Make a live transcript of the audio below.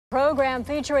Program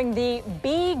featuring the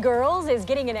B Girls is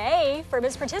getting an A for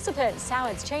Miss Participants. How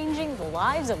it's changing the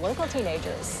lives of local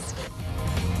teenagers.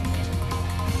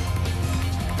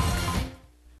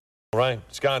 All right,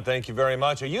 Scott, thank you very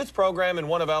much. A youth program in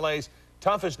one of LA's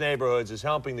toughest neighborhoods is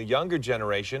helping the younger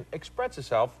generation express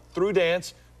itself through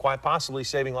dance, quite possibly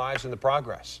saving lives in the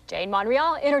progress. Jane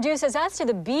Monreal introduces us to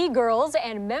the B Girls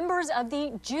and members of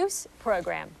the J.U.i.C.E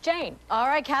program. Jane. All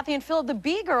right, Kathy and Phil, the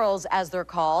B Girls, as they're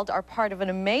called, are part of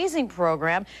an amazing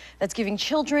program that's giving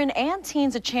children and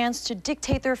teens a chance to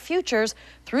dictate their futures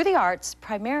through the arts,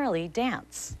 primarily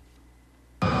dance.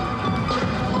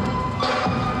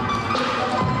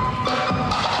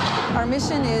 Our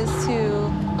mission is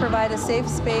to provide a safe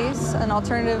space, an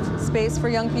alternative space for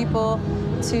young people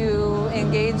to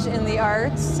engage in the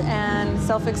arts and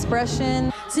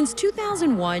self-expression. Since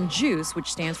 2001, J.U.i.C.E,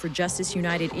 which stands for Justice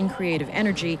United in Creative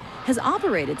Energy, has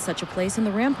operated such a place in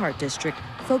the Rampart District,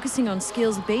 focusing on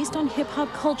skills based on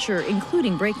hip-hop culture,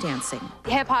 including breakdancing.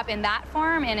 Hip-hop in that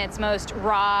form, in its most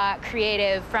raw,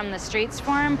 creative, from the streets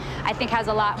form, I think has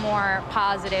a lot more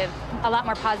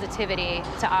positivity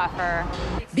to offer.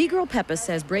 B-Girl Peppa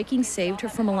says breaking saved her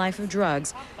from a life of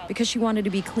drugs because she wanted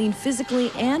to be clean physically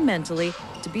and mentally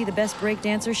to be the best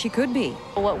breakdancer she could be.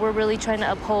 What we're really trying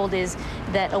to uphold is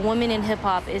that a woman in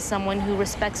hip-hop is someone who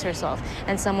respects herself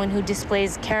and someone who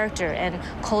displays character and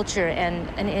culture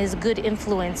and is a good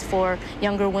influence for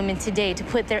younger women today to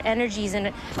put their energies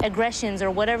and aggressions or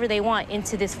whatever they want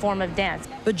into this form of dance.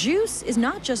 But J.U.I.C.E is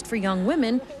not just for young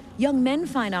women. Young men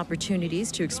find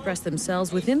opportunities to express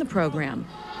themselves within the program.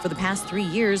 For the past 3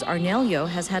 years, Arnelio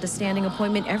has had a standing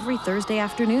appointment every Thursday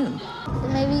afternoon.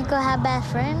 Maybe you could have bad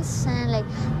friends, and like,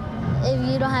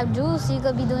 if you don't have J.U.I.C.E, you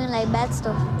could be doing like bad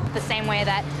stuff. The same way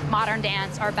that modern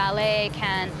dance or ballet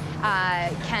can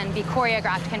be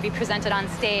choreographed, can be presented on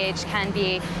stage, can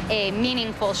be a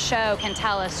meaningful show, can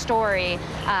tell a story,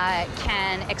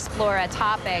 can explore a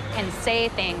topic, can say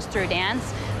things through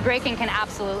dance. Breaking can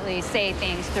absolutely say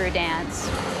things through dance.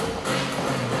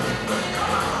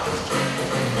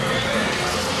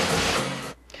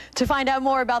 To find out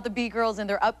more about the B Girls and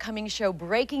their upcoming show,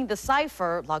 Breaking the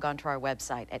Cypher, log on to our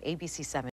website at abc7.